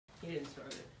He didn't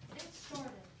start it. It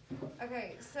started.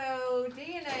 Okay, so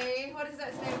DNA, what does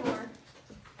that stand for?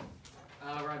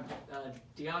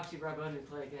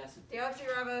 Deoxyribonucleic acid.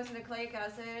 Deoxyribonucleic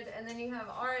acid, and then you have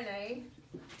RNA.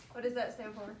 What does that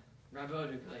stand for?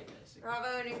 Ribonucleic acid.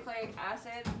 Ribonucleic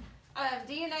acid.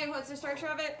 DNA, what's the structure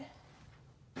of it?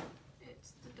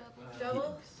 It's the double.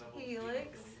 Double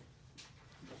helix.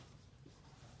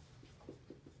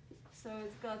 So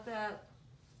it's got that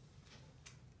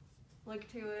look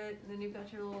to it, and then you've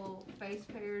got your little base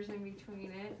pairs in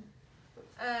between it.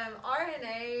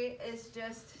 RNA is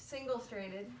just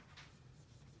single-stranded.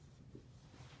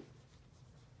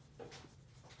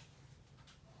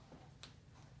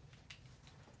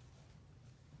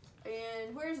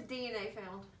 And where's DNA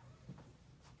found?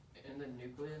 In the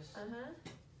nucleus.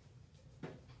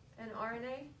 And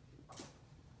RNA?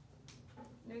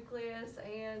 Nucleus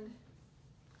and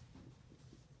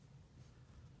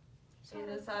in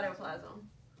the cytoplasm.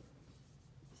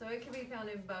 So it can be found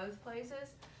in both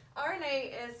places.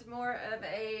 RNA is more of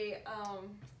a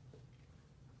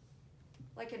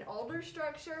like an older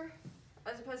structure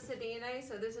as opposed to DNA.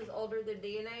 So this is older than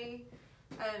DNA.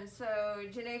 So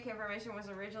genetic information was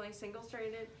originally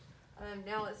single-stranded.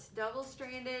 Now it's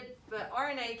double-stranded, but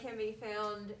RNA can be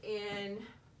found in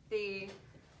the,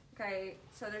 okay,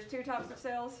 so there's two types of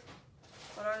cells.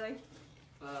 What are they?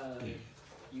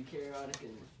 Eukaryotic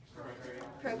and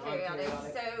prokaryotic.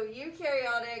 So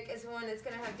eukaryotic is one that's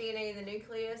going to have DNA in the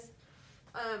nucleus.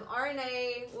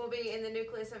 RNA will be in the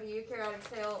nucleus of a eukaryotic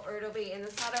cell, or it'll be in the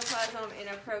cytoplasm in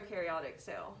a prokaryotic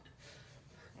cell.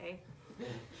 Okay.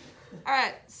 All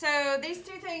right. So these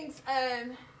two things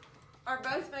are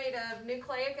both made of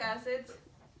nucleic acids.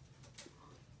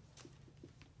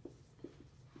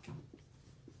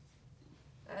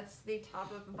 That's the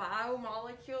type of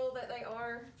biomolecule that they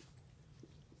are.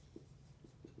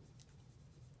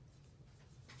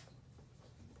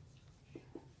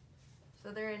 So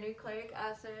they're a nucleic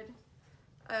acid.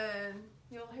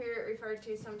 You'll hear it referred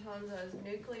to sometimes as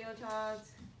nucleotides.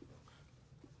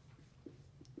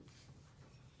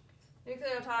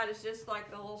 Nucleotide is just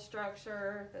like the little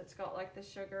structure that's got like the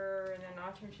sugar and a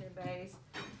nitrogen base.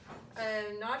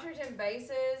 Nitrogen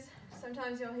bases,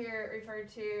 sometimes you'll hear it referred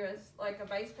to as like a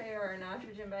base pair or a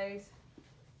nitrogen base.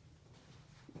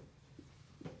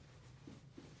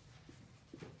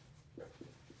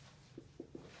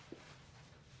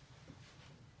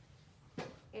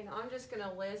 And I'm just going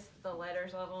to list the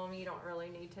letters of them. You don't really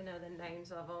need to know the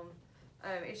names of them.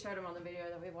 It showed them on the video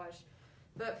that we watched.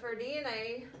 But for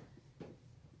DNA,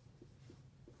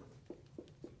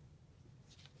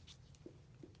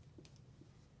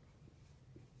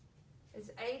 it's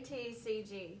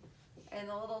ATCG. And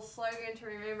the little slogan to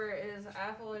remember is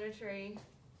apple in a tree.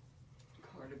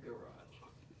 car to garage.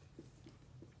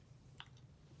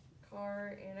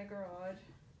 Car in a garage.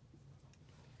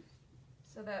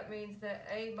 So that means that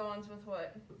A bonds with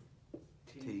what?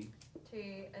 T.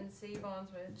 T, and C bonds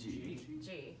with G.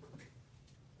 G.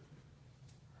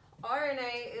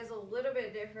 RNA is a little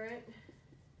bit different.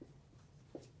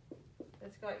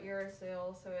 It's got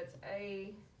uracil, so it's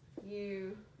A,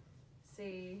 U,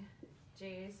 C,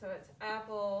 G. So it's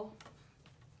apple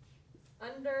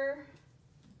under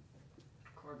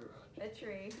Car garage. a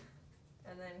tree,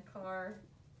 and then car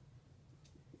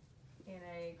in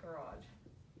a garage.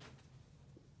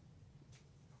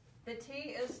 The T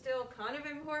is still kind of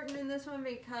important in this one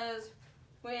because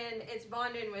when it's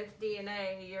bonding with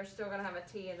DNA, you're still going to have a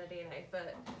T in the DNA.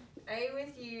 But A with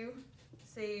U,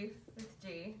 C with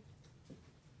G.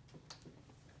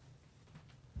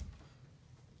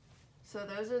 So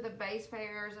those are the base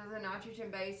pairs of the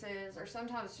nitrogen bases, or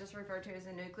sometimes just referred to as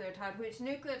a nucleotide, which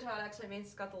nucleotide actually means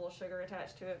it's got the little sugar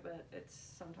attached to it, but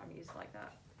it's sometimes used like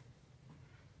that.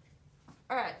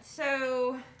 All right,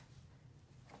 so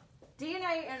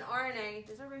DNA and RNA,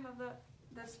 does everybody have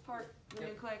this part, the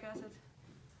nucleic acids?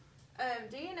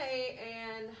 DNA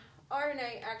and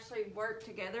RNA actually work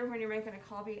together when you're making a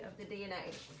copy of the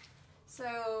DNA.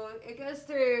 So it goes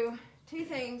through two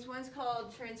things. One's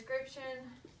called transcription.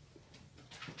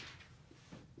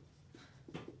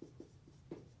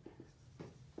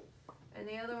 And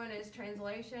the other one is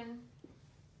translation.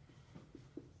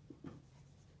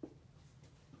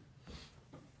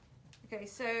 Okay,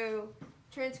 so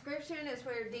transcription is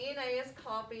where DNA is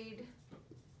copied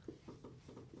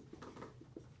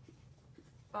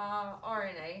by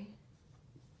RNA.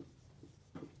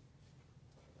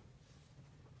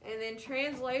 And then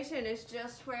translation is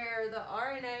just where the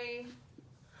RNA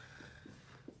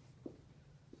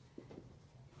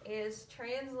is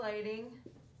translating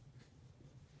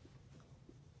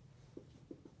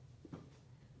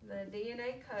the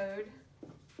DNA code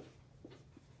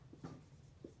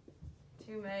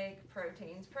to make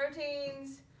proteins.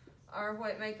 Proteins are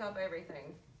what make up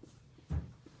everything.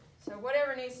 So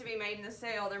whatever needs to be made in the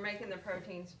cell, they're making the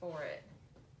proteins for it.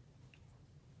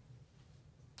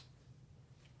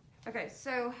 Okay,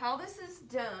 so how this is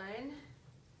done,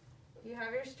 you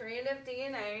have your strand of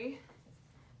DNA.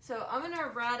 So I'm going to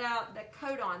write out the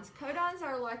codons. Codons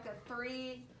are like a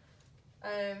 3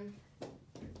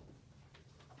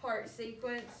 part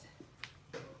sequence.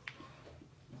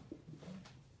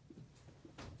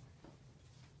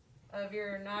 Of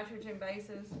your nitrogen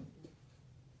bases.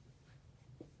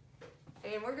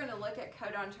 And we're going to look at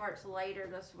codon charts later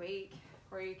this week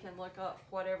where you can look up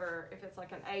whatever, if it's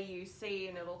like an AUC,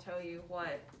 and it'll tell you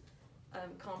what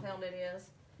compound it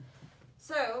is.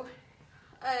 So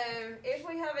if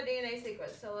we have a DNA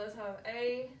sequence, so let's have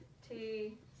A,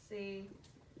 T, C,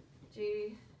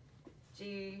 G,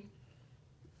 G,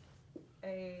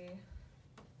 A,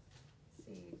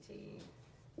 C, T,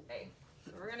 A.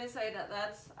 So we're going to say that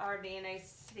that's our DNA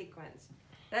sequence.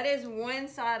 That is one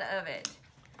side of it.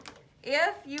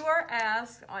 If you are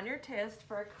asked on your test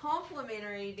for a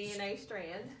complementary DNA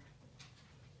strand,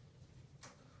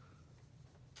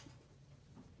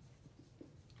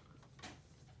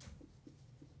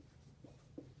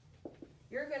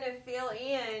 you're going to fill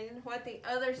in what the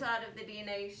other side of the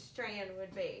DNA strand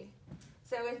would be.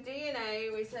 So with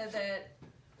DNA, we said that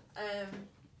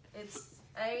it's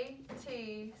A,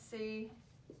 T, C,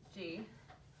 G.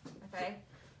 Okay?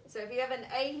 So if you have an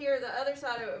A here, the other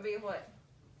side of it would be what?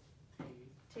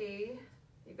 T.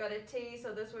 You've got a T,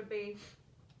 so this would be,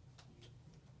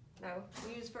 no,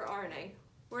 used for RNA.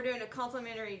 We're doing a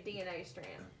complementary DNA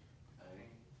strand.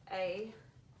 A.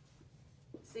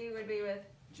 C would be with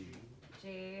G.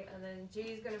 G, and then G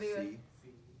is going to be with C.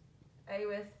 A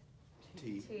with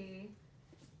T. T.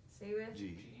 C with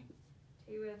G.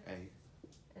 T with A.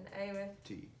 and A with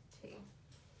T. T.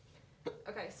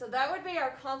 Okay, so that would be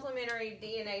our complementary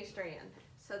DNA strand.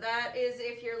 So that is,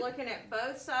 if you're looking at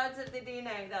both sides of the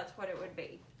DNA, that's what it would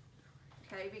be.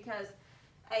 Okay, because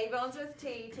A bonds with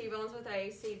T, T bonds with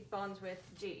A, C bonds with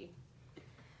G.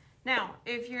 Now,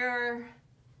 if you're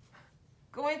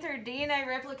going through DNA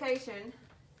replication,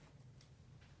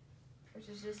 which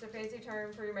is just a fancy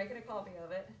term for you're making a copy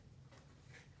of it,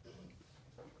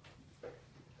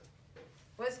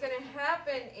 what's going to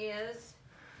happen is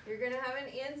you're going to have an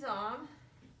enzyme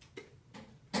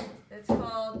that's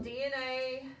called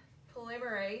DNA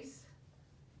polymerase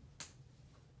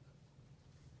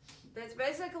that's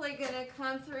basically going to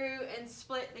come through and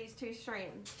split these two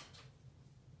strands.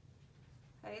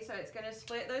 Okay, so it's going to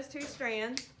split those two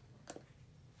strands.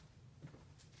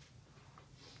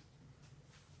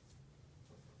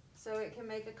 So it can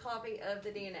make a copy of the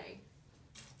DNA.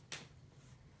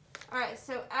 Alright,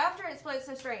 so after it splits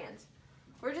the strands,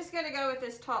 we're just going to go with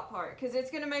this top part because it's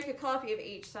going to make a copy of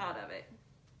each side of it.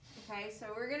 Okay, so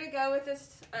we're going to go with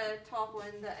this top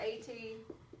one, the AT,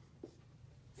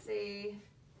 C,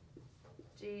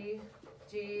 G,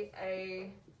 G,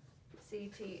 A,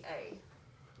 C, T, A.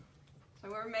 So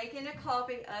we're making a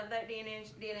copy of that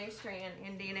DNA strand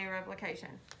in DNA replication.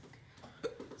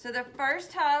 So the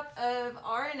first type of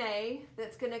RNA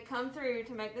that's going to come through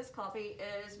to make this copy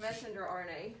is messenger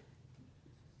RNA.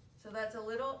 So that's a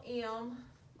little M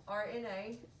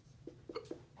RNA.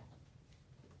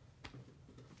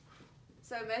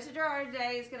 So messenger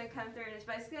RNA is going to come through and it's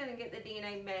basically going to get the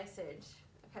DNA message.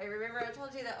 Okay, remember I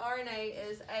told you that RNA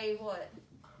is A what?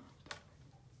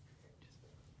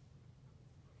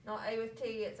 Not A with T,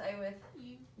 it's A with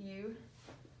U.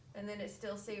 And then it's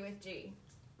still C with G.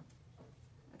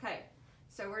 Okay,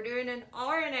 so we're doing an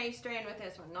RNA strand with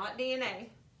this one, not DNA.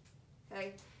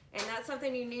 Okay, and that's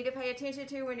something you need to pay attention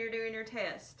to when you're doing your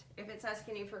test. If it's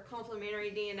asking you for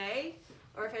complementary DNA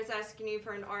or if it's asking you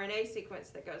for an RNA sequence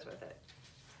that goes with it.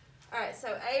 All right,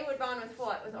 so A would bond with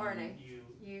what with RNA?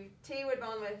 U. T would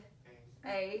bond with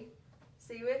A.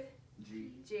 C with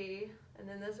G. G. And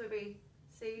then this would be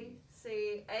C,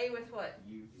 C. A with what?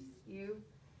 U. U.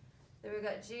 Then we've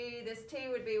got G. This T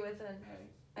would be with an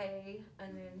A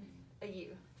and then a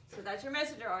U. So that's your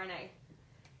messenger RNA.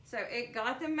 So it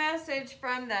got the message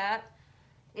from that.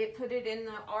 It put it in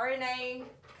the RNA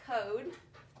code.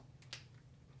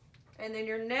 And then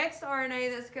your next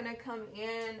RNA that's going to come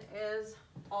in is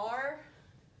R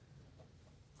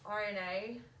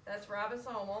RNA. That's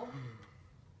ribosomal.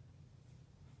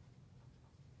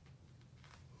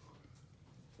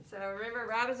 So remember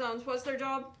ribosomes, what's their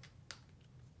job?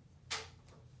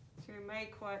 To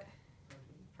make what?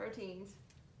 Proteins.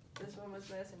 This one was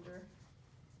messenger.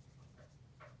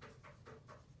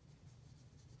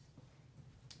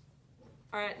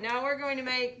 Alright, now we're going to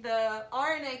make the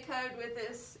RNA code with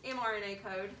this mRNA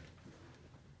code.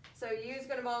 So U is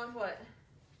going to bond with what?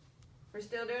 We're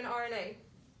still doing RNA.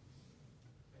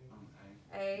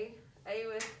 A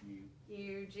with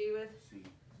U, G with C.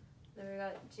 Then we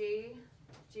got G,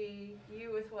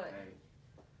 U with what?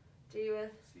 G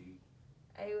with C.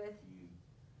 A with U.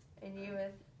 and U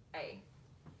with A.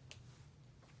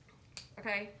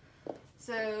 Okay,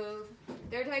 so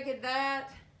they're taking that.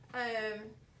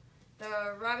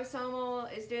 The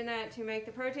ribosomal is doing that to make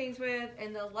the proteins with,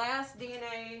 and the last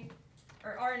DNA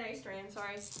or RNA strand,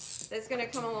 sorry, that's going to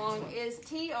come along is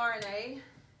tRNA.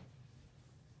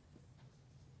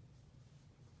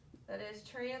 That is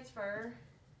transfer.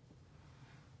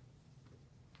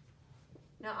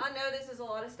 Now I know this is a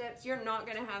lot of steps. You're not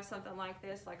going to have something like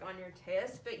this like on your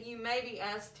test, but you may be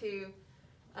asked to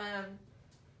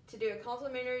do a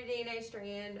complementary DNA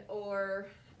strand or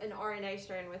an RNA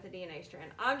strand with a DNA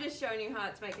strand. I'm just showing you how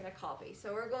it's making a copy.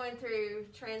 So we're going through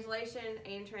translation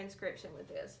and transcription with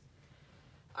this.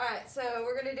 All right, so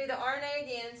we're going to do the RNA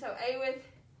again. So A with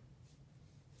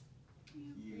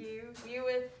U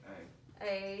with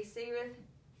A, C with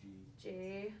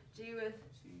G, G with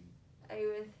A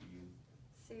with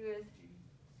C with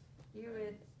U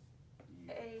with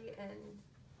A, and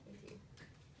with U.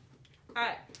 All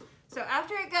right, so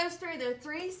after it goes through the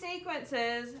 3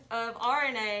 sequences of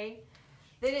RNA,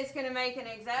 then it's going to make an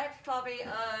exact copy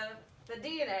of the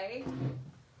DNA.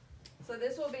 So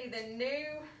this will be the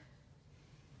new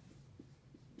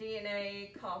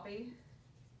DNA copy.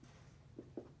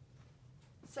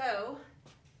 So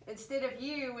instead of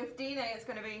U with DNA, it's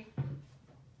going to be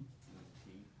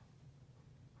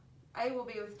A will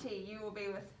be with T, U will be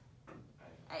with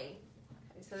A. Okay,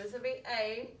 so this will be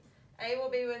A will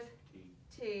be with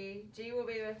T, G will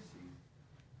be with,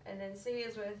 and then C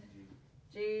is with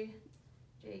G,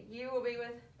 U will be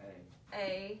with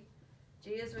A, G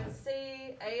is with C,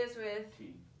 A is with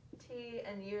T,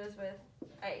 and U is with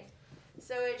A.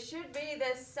 So it should be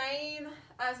the same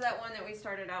as that one that we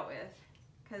started out with,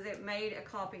 because it made a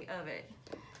copy of it.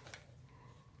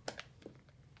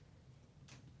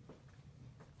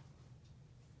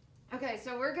 Okay,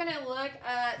 so we're going to look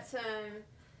at some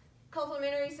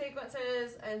complementary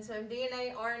sequences and some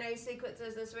DNA, RNA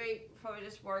sequences this week. Probably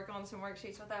just work on some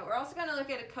worksheets with that. We're also going to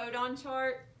look at a codon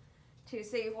chart to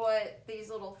see what these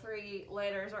little 3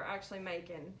 letters are actually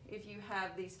making if you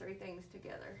have these 3 things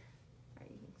together.